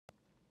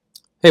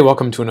Hey,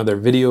 welcome to another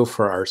video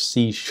for our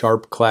C#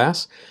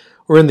 class.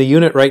 We're in the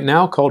unit right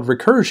now called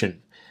Recursion,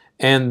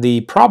 and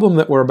the problem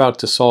that we're about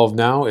to solve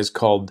now is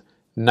called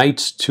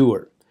Knight's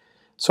Tour.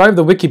 So I have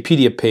the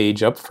Wikipedia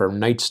page up for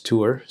Knight's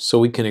Tour so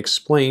we can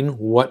explain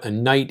what a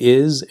knight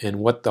is and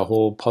what the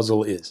whole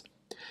puzzle is.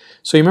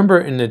 So you remember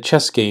in a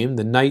chess game,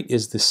 the knight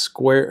is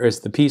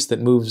the piece that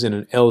moves in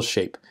an L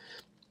shape.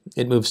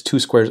 It moves 2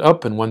 squares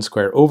up and 1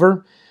 square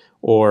over,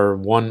 or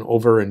 1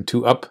 over and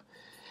 2 up.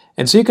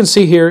 And so you can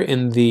see here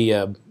in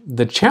the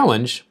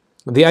challenge,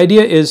 the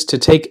idea is to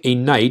take a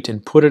knight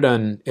and put it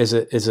on as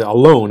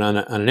alone on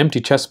an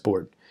empty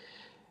chessboard.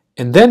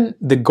 And then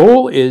the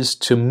goal is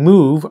to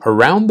move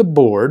around the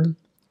board,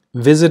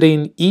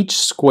 visiting each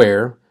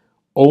square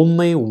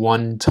only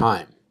one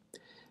time.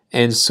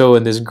 And so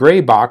in this gray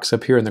box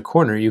up here in the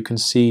corner, you can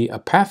see a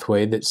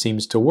pathway that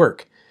seems to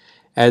work.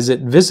 As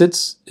it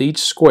visits each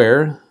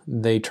square,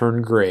 they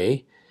turn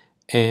gray,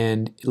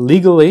 and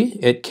legally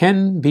it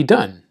can be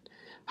done.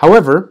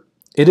 However,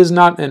 it is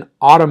not an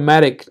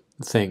automatic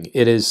thing.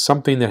 It is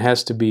something that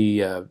has to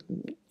be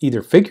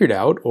either figured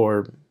out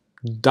or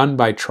done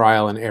by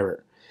trial and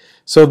error.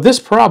 So this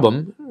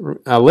problem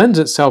lends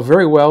itself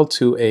very well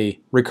to a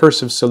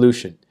recursive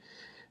solution.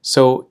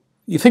 So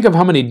you think of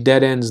how many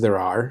dead ends there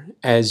are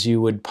as you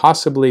would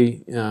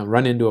possibly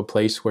run into a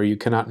place where you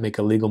cannot make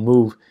a legal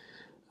move.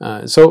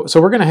 So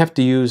we're going to have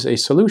to use a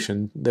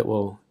solution that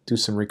will do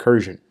some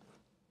recursion.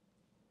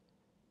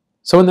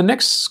 So in the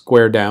next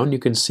square down, you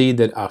can see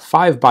that a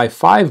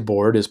 5x5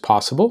 board is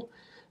possible.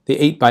 The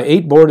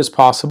 8x8 board is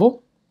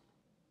possible.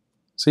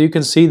 So you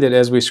can see that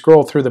as we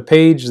scroll through the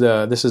page,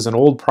 this is an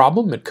old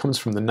problem. It comes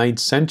from the 9th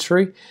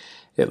century.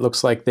 It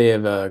looks like they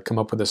have come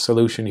up with a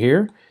solution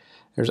here.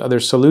 There's other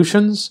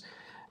solutions,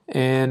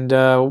 and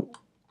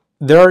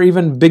there are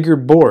even bigger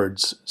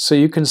boards. So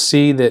you can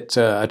see that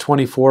a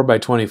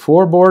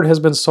 24x24 board has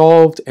been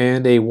solved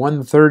and a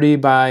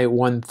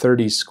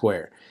 130x130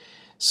 square.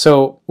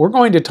 So we're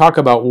going to talk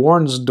about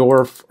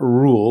Warnsdorf's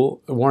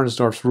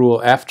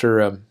rule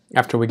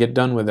after we get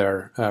done with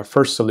our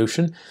first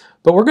solution.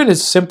 But we're going to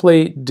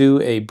simply do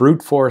a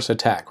brute force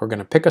attack. We're going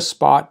to pick a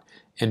spot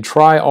and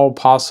try all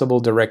possible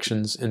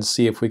directions and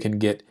see if we can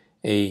get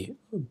a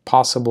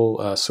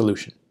possible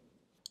solution.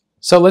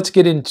 So let's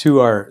get into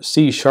our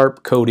C#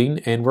 coding,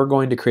 and we're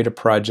going to create a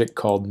project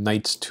called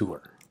Knight's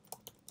Tour.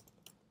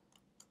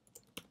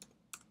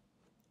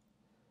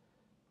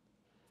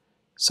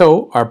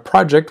 So our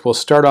project will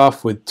start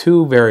off with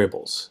 2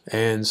 variables,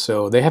 and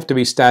so they have to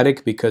be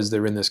static because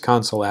they're in this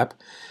console app.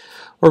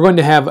 We're going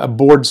to have a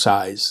board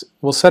size.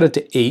 We'll set it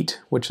to 8,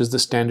 which is the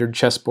standard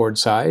chessboard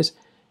size,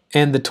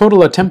 and the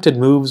total attempted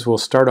moves will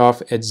start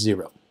off at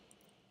 0.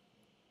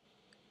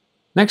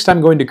 Next, I'm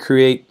going to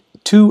create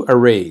 2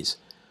 arrays.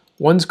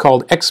 One's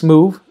called X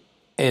move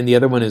and the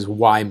other one is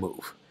Y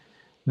move.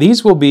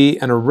 These will be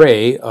an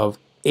array of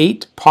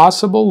 8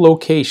 possible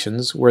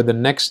locations where the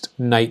next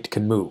knight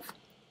can move.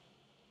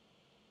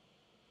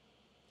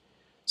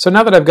 So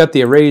now that I've got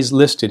the arrays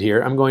listed here,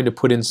 I'm going to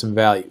put in some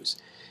values.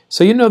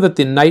 So you know that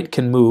the knight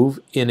can move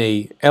in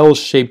a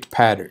L-shaped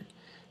pattern.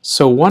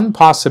 So one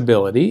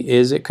possibility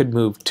is it could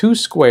move 2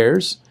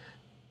 squares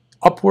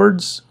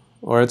upwards,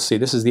 or let's see,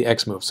 this is the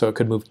X move. So it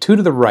could move 2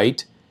 to the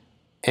right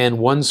and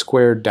 1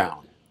 square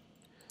down.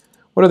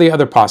 What are the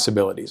other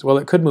possibilities? Well,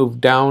 it could move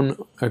down,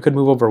 it could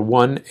move over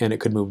 1, and it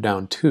could move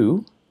down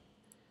 2.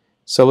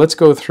 So let's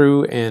go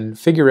through and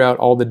figure out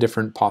all the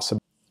different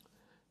possibilities.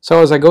 So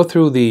as I go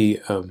through the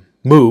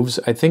moves,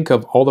 I think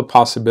of all the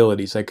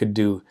possibilities. I could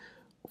do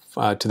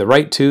to the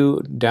right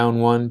 2, down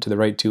 1, to the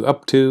right 2,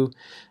 up 2,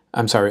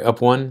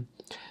 up 1.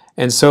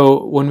 And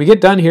so when we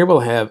get done here, we'll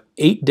have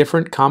 8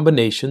 different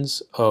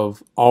combinations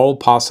of all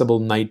possible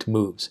knight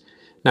moves.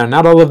 Now,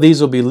 not all of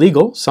these will be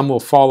legal. Some will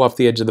fall off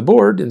the edge of the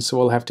board, and so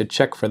we'll have to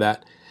check for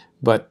that.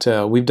 But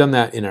we've done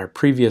that in our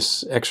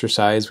previous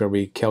exercise where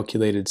we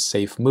calculated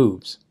safe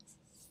moves.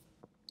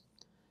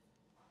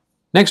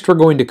 Next, we're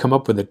going to come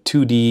up with a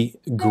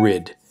 2D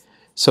grid.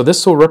 So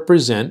this will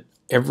represent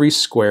every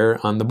square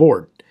on the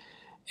board.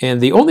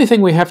 And the only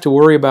thing we have to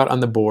worry about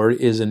on the board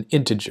is an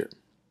integer.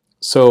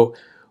 So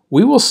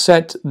we will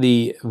set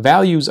the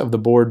values of the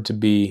board to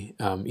be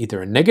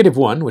either a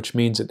 -1, which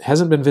means it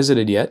hasn't been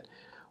visited yet,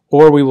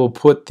 or we will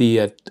put the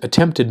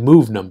attempted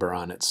move number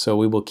on it. So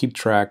we will keep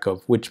track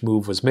of which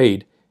move was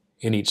made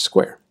in each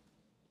square.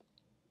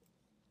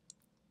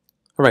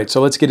 All right,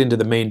 so let's get into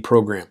the main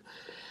program.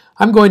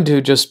 I'm going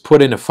to just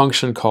put in a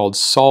function called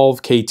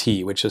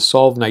solve_kt, which is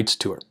solve Knight's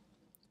Tour,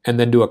 and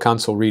then do a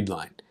console read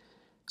line.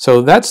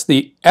 So that's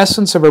the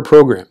essence of our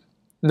program.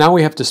 Now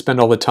we have to spend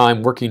all the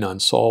time working on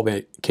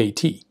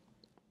solve_kt.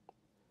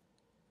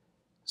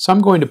 So I'm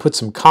going to put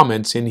some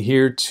comments in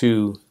here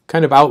to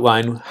kind of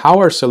outline how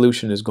our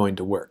solution is going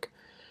to work.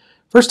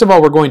 First of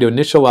all, we're going to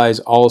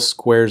initialize all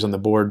squares on the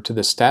board to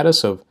the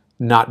status of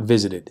not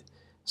visited.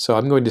 So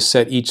I'm going to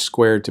set each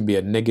square to be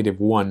a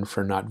 -1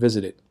 for not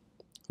visited.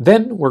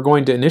 Then we're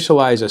going to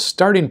initialize a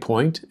starting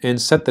point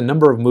and set the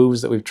number of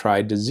moves that we've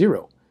tried to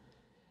 0.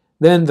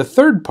 Then the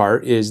third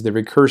part is the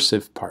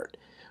recursive part.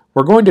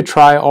 we're going to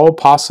try all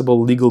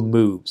possible legal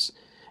moves.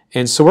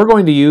 And so we're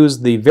going to use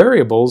the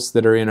variables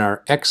that are in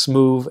our X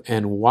move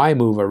and Y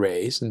move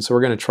arrays. And so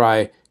we're going to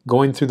try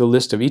going through the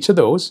list of each of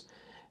those.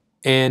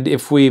 And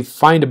if we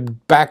find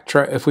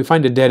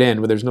a dead end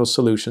where there's no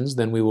solutions,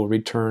 then we will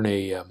return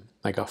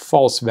like a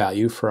false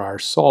value for our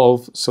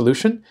solve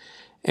solution,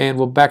 and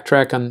we'll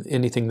backtrack on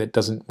anything that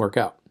doesn't work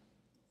out.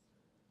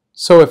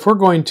 So if we're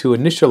going to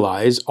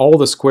initialize all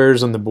the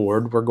squares on the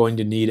board, we're going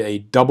to need a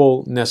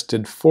double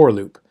nested for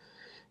loop.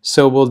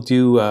 So we'll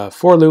do a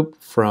for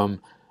loop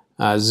from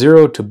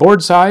 0 to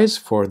board size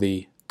for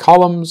the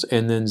columns,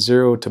 and then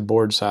 0 to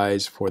board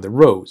size for the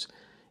rows.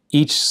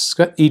 Each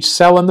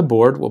cell on the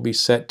board will be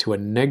set to a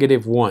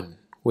 -1,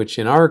 which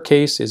in our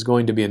case is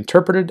going to be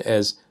interpreted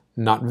as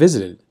not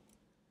visited.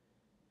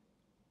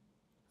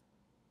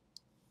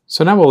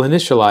 So now we'll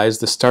initialize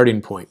the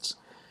starting points.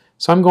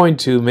 So I'm going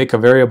to make a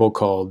variable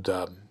called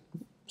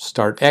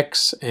start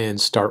X and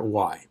start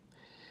Y.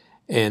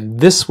 And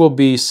this will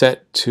be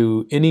set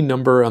to any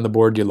number on the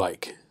board you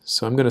like.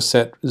 So I'm going to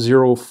set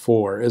 0,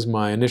 4 as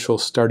my initial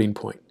starting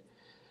point.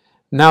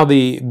 Now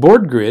the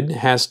board grid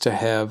has to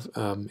have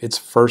its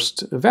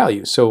first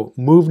value. So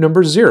move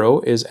number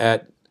 0 is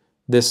at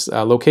this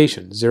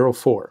location, 0,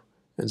 4.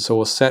 And so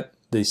we'll set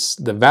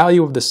the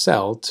value of the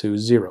cell to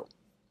 0.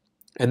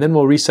 And then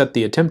we'll reset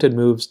the attempted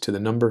moves to the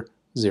number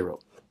 0.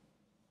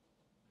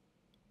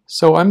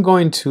 So I'm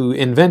going to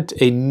invent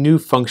a new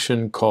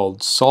function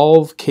called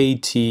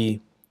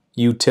solveKT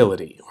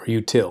utility, or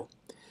util.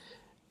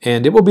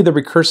 And it will be the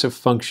recursive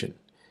function.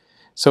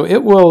 So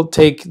it will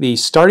take the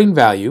starting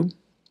value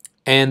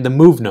and the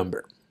move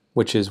number,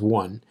 which is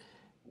 1.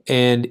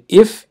 And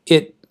if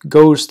it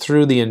goes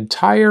through the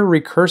entire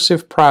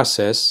recursive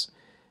process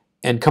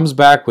and comes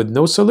back with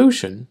no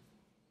solution,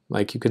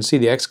 like you can see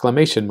the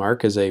exclamation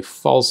mark is a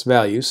false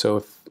value,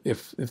 so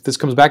if this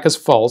comes back as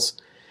false,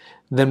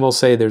 then we'll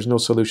say there's no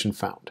solution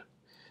found.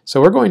 So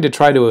we're going to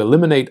try to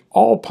eliminate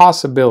all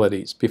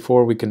possibilities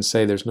before we can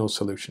say there's no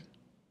solution.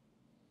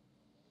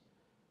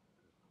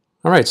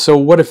 Alright, so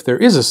what if there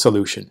is a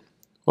solution?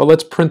 Well,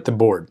 let's print the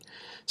board.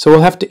 So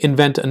we'll have to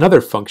invent another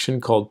function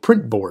called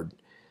printBoard,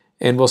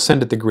 and we'll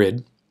send it the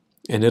grid,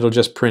 and it'll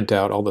just print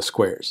out all the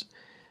squares.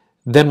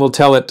 Then we'll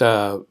tell it,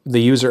 the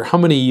user, how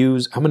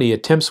many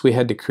attempts we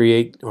had to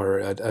create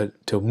or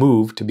to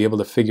move to be able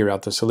to figure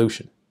out the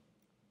solution.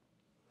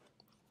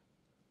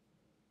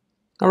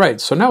 Alright,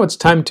 so now it's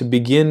time to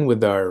begin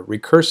with our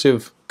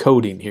recursive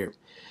coding here.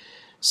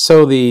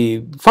 So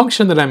the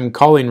function that I'm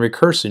calling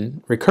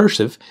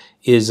recursive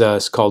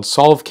is called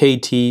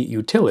solveKT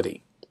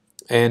utility.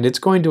 And it's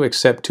going to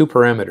accept two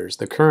parameters,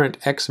 the current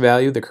X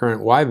value, the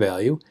current Y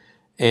value,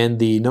 and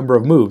the number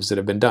of moves that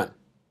have been done.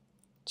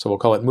 So we'll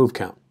call it move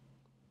count.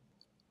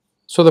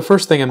 So the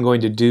first thing I'm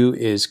going to do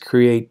is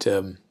create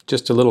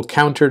just a little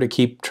counter to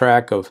keep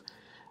track of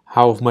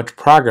how much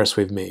progress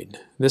we've made.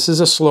 This is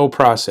a slow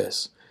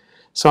process.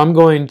 So I'm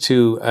going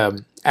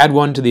to add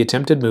 1 to the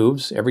attempted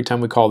moves every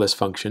time we call this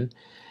function,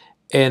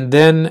 and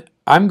then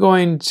I'm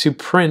going to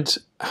print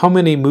how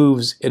many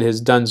moves it has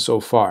done so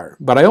far.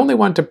 But I only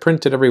want to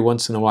print it every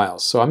once in a while,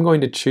 so I'm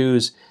going to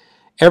choose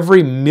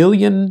every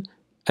 1,000,000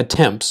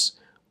 attempts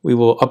we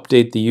will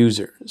update the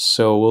user.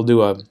 So we'll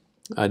do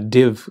a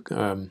div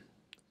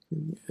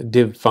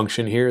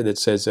function here that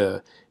says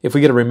if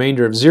we get a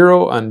remainder of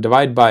 0 and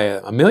divide by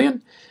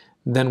 1,000,000,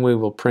 then we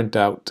will print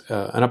out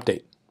an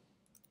update.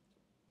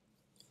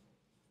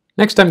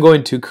 Next, I'm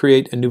going to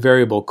create a new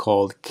variable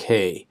called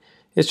k.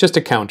 It's just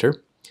a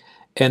counter,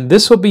 and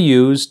this will be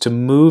used to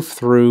move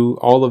through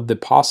all of the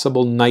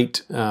possible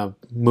night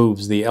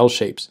moves, the L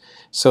shapes.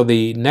 So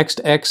the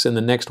next X and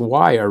the next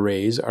Y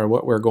arrays are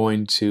what we're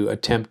going to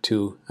attempt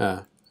to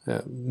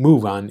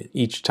move on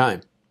each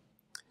time.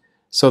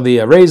 So the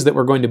arrays that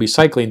we're going to be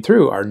cycling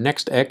through are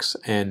next X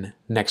and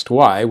next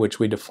Y, which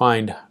we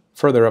defined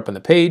further up on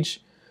the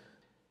page.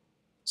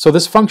 So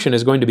this function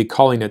is going to be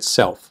calling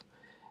itself.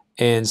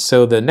 And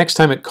so the next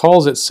time it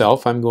calls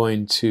itself, I'm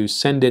going to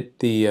send it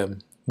the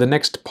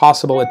next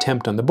possible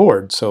attempt on the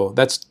board. So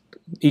that's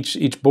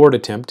each board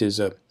attempt is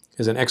an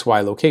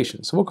XY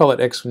location. So we'll call it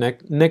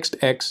next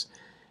X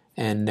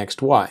and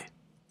next Y.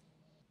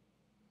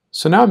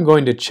 So now I'm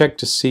going to check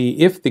to see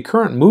if the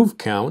current move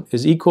count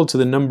is equal to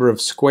the number of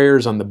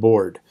squares on the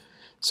board.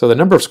 So the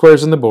number of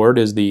squares on the board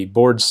is the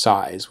board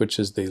size, which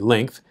is the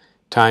length,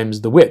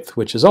 times the width,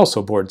 which is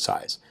also board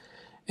size.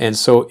 And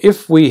so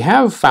if we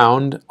have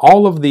found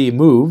all of the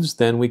moves,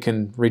 then we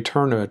can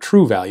return a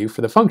true value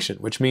for the function,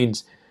 which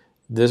means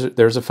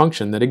there's a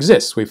function that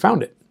exists. We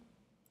found it.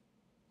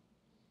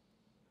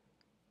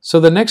 So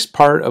the next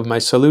part of my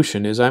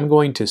solution is I'm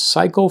going to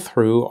cycle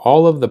through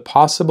all of the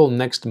possible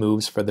next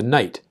moves for the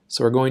knight.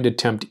 So we're going to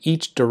attempt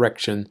each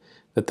direction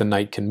that the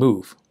knight can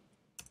move.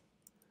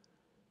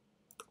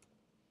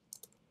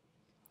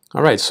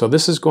 Alright, so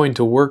this is going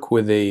to work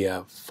with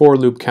a for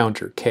loop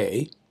counter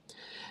k.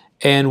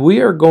 And we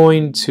are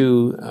going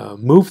to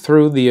move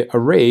through the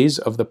arrays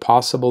of the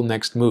possible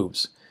next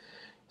moves.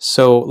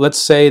 So let's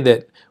say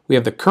that we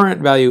have the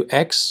current value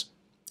x,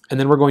 and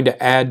then we're going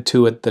to add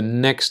to it the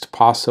next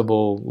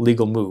possible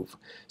legal move.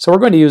 So we're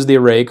going to use the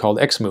array called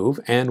xMove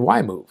and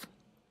yMove.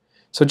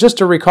 So just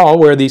to recall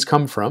where these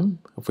come from,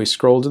 if we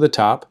scroll to the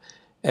top,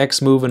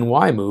 xMove and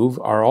yMove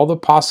are all the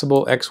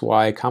possible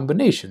xy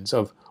combinations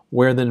of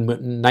where the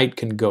knight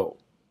can go.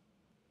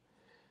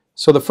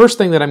 So the first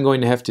thing that I'm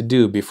going to have to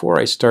do before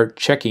I start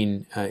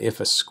checking if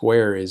a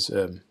square is,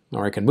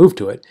 or I can move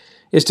to it,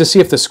 is to see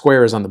if the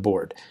square is on the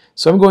board.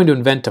 So I'm going to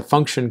invent a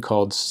function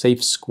called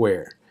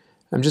safe_square.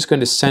 I'm just going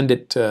to send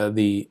it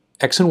the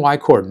x and y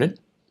coordinate,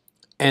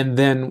 and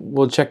then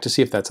we'll check to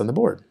see if that's on the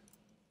board.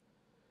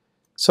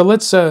 So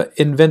let's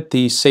invent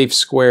the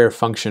safe_square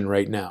function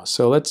right now.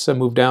 So let's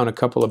move down a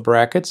couple of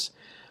brackets.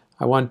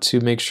 I want to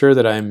make sure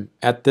that I'm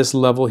at this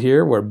level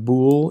here where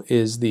bool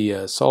is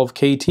the solve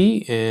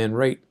kt, and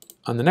right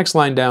on the next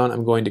line down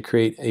I'm going to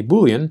create a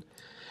boolean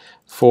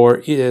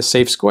for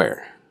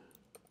safe_square.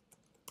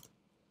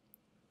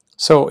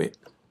 So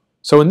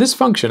in this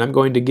function I'm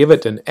going to give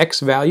it an x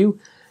value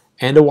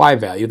and a y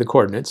value, the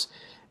coordinates,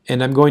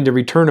 and I'm going to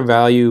return a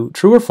value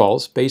true or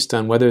false based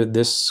on whether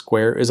this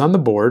square is on the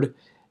board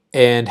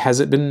and has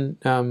it been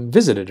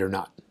visited or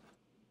not.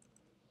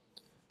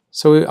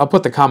 So I'll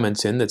put the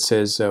comments in that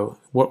says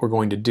what we're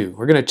going to do.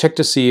 We're going to check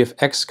to see if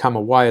x comma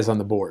y is on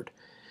the board.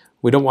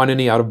 We don't want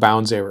any out of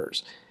bounds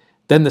errors.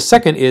 Then the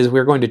second is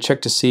we're going to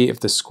check to see if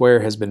the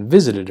square has been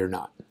visited or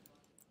not.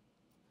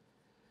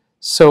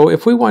 So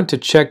if we want to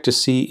check to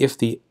see if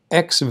the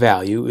x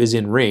value is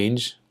in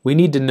range, we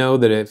need to know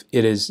that if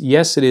it is,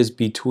 yes, it is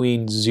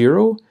between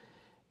 0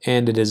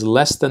 and it is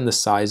less than the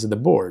size of the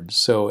board.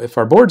 So if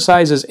our board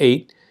size is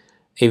 8,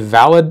 a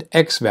valid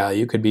x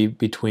value could be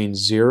between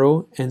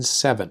 0 and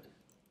 7.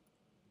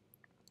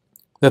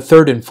 The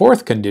third and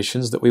fourth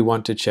conditions that we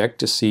want to check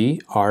to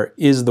see are,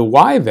 is the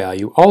y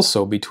value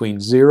also between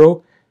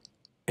 0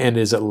 and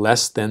is it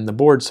less than the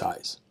board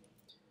size?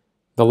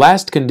 The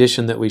last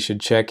condition that we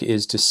should check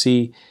is to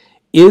see,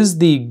 is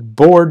the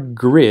board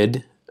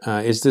grid,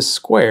 is this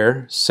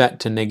square set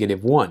to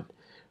 -1?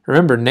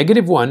 Remember,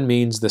 -1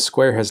 means the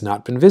square has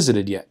not been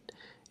visited yet.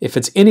 If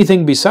it's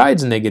anything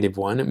besides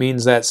 -1, it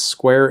means that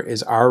square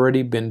has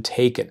already been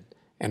taken,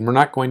 and we're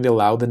not going to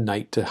allow the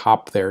knight to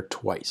hop there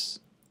twice.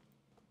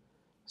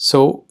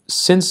 So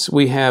since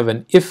we have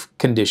an if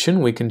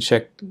condition, we can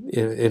check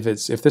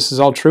if this is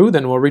all true,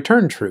 then we'll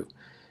return true.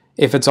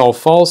 If it's all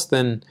false,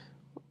 then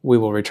we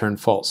will return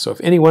false. So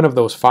if any one of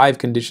those 5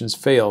 conditions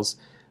fails,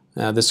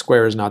 the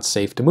square is not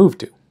safe to move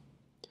to.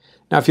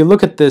 Now if you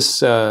look at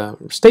this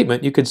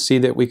statement, you could see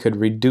that we could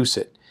reduce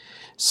it.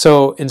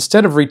 So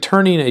instead of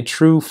returning a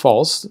true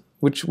false,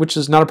 which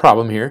is not a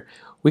problem here,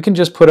 we can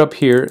just put up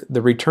here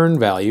the return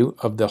value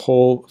of the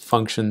whole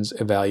function's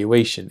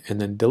evaluation and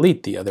then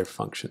delete the other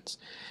functions.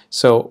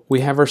 So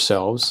we have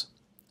ourselves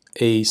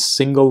a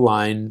single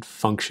line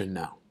function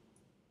now.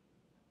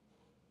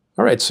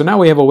 Alright, so now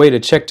we have a way to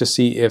check to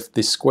see if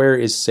the square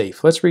is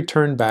safe. Let's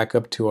return back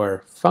up to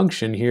our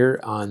function here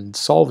on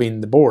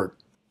solving the board.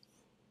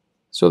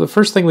 So the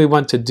first thing we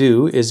want to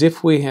do is,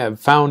 if we have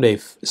found a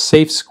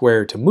safe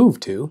square to move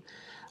to,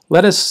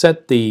 let us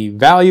set the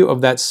value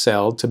of that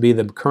cell to be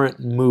the current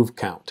move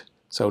count.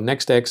 So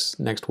next x,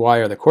 next y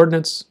are the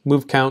coordinates,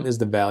 move count is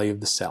the value of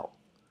the cell.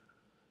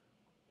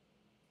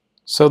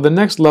 So the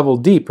next level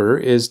deeper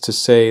is to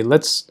say,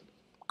 let's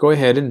go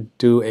ahead and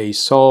do a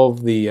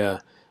solve the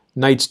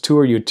knight's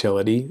tour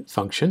utility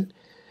function.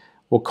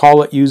 We'll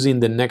call it using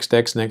the next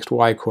x, next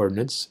y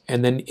coordinates,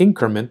 and then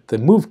increment the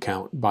move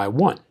count by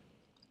 1.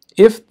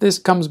 If this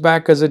comes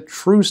back as a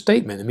true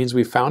statement, it means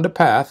we found a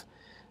path,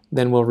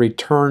 then we'll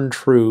return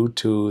true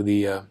to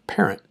the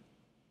parent.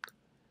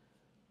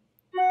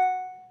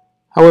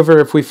 However,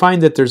 if we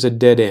find that there's a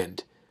dead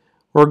end,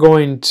 we're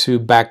going to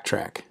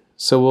backtrack.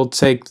 So we'll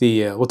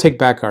take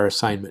back our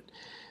assignment.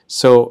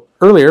 So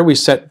earlier we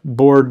set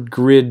board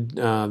grid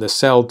the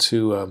cell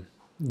to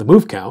the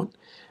move count.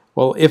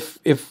 Well,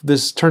 if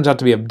this turns out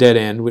to be a dead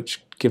end,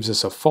 which gives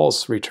us a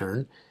false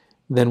return,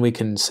 then we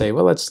can say,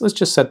 well, let's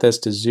just set this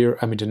to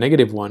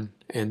 -1,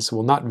 and so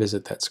we'll not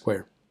visit that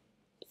square.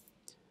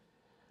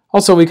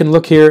 Also, we can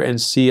look here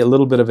and see a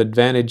little bit of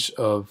advantage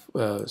of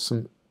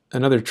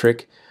another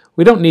trick.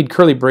 We don't need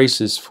curly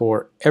braces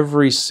for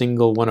every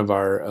single one of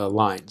our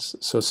lines.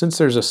 So since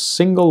there's a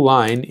single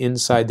line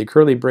inside the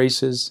curly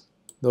braces,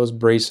 those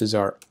braces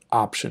are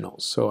optional.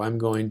 So I'm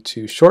going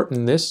to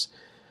shorten this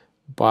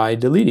by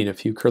deleting a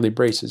few curly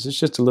braces. It's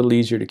just a little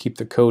easier to keep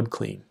the code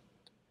clean.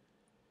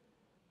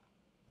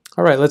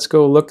 Alright, let's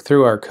go look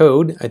through our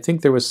code. I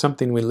think there was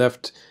something we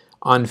left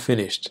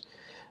unfinished.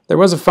 There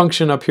was a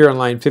function up here on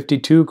line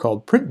 52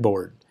 called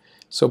printBoard.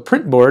 So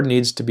printBoard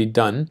needs to be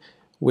done,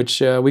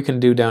 which we can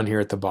do down here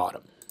at the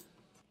bottom.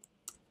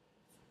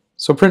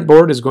 So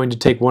printBoard is going to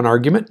take one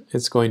argument.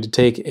 It's going to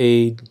take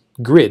a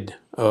grid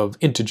of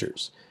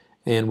integers,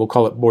 and we'll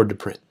call it board to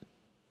print.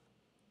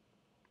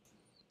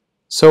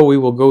 So we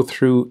will go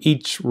through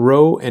each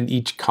row and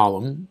each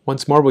column.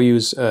 Once more, we'll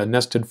use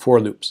nested for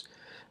loops.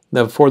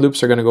 The for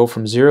loops are going to go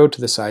from 0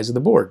 to the size of the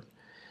board.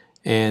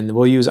 And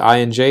we'll use I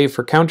and j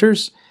for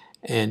counters,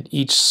 And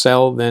each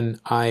cell then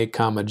I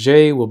comma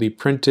j will be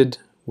printed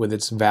with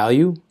its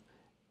value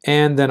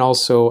and then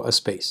also a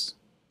space.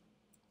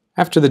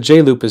 After the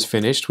j loop is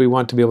finished, we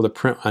want to be able to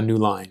print a new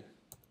line.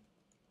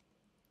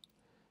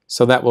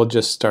 So that will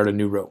just start a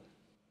new row.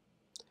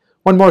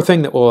 One more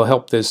thing that will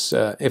help this,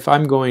 if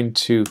I'm going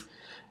to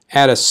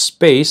add a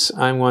space,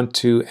 I want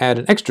to add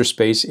an extra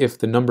space if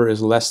the number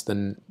is less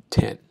than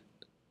 10.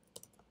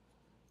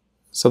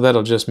 So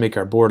that'll just make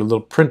our board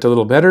print a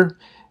little better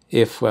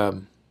if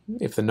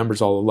the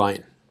numbers all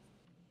align.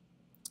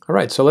 All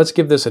right, so let's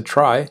give this a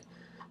try.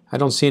 I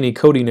don't see any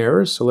coding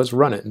errors, so let's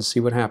run it and see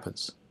what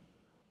happens.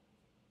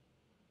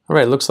 All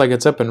right, looks like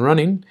it's up and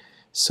running.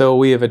 So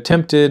we have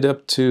attempted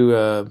up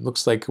to,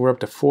 looks like we're up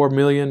to 4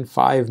 million,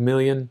 5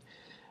 million.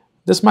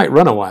 This might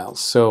run a while,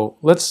 so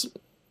let's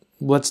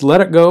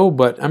let it go,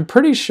 but I'm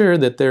pretty sure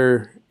that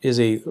there is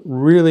a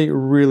really,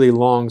 really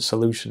long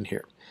solution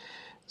here.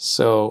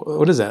 So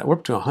what is that? We're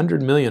up to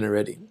 100 million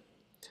already.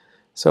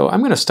 So I'm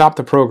going to stop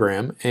the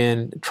program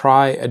and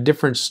try a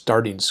different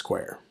starting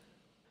square.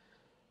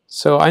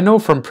 So I know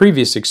from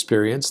previous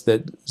experience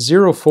that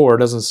 0, 4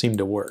 doesn't seem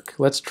to work.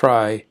 Let's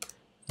try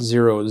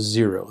 0,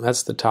 0.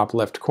 That's the top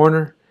left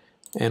corner,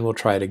 and we'll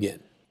try it again.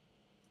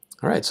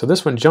 All right, so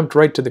this one jumped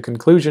right to the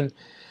conclusion.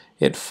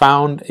 It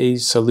found a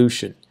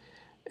solution,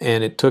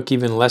 and it took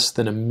even less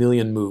than 1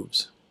 million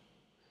moves.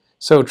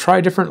 So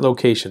try different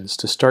locations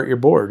to start your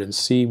board and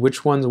see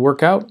which ones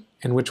work out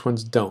and which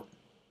ones don't.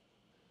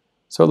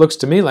 So it looks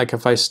to me like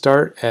if I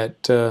start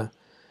at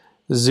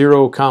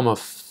 0,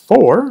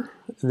 4,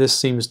 this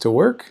seems to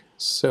work.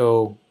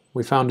 So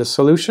we found a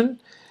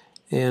solution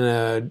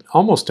in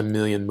almost 1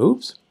 million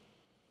moves.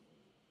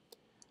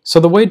 So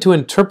the way to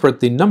interpret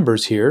the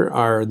numbers here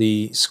are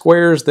the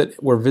squares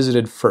that were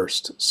visited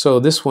first. So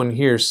this one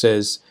here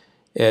says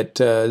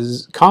at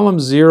column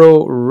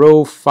 0,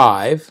 row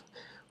 5,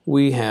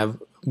 we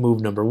have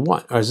move number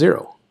 1, or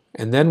 0.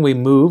 And then we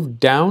moved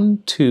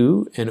down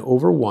 2 and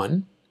over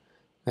 1.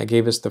 That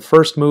gave us the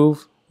first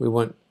move. We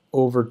went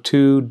over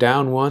 2,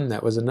 down 1.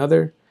 That was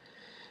another.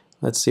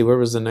 Let's see, where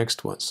was the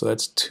next one? So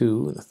that's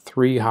 2. The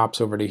 3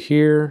 hops over to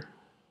here.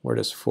 Where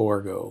does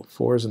 4 go?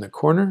 4 is in the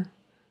corner.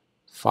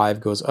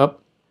 5 goes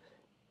up.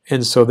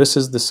 And so this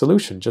is the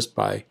solution, just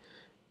by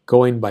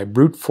going by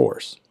brute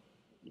force.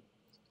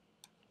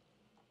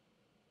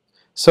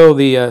 So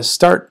the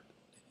start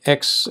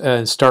X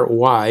and start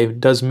Y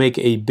does make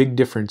a big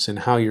difference in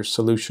how your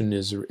solution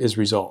is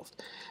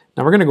resolved.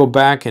 Now we're going to go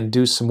back and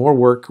do some more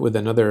work with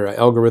another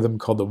algorithm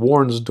called the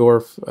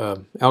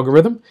Warnsdorf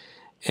algorithm,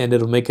 and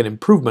it'll make an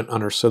improvement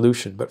on our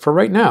solution. But for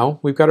right now,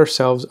 we've got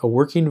ourselves a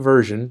working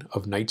version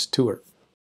of Knight's Tour.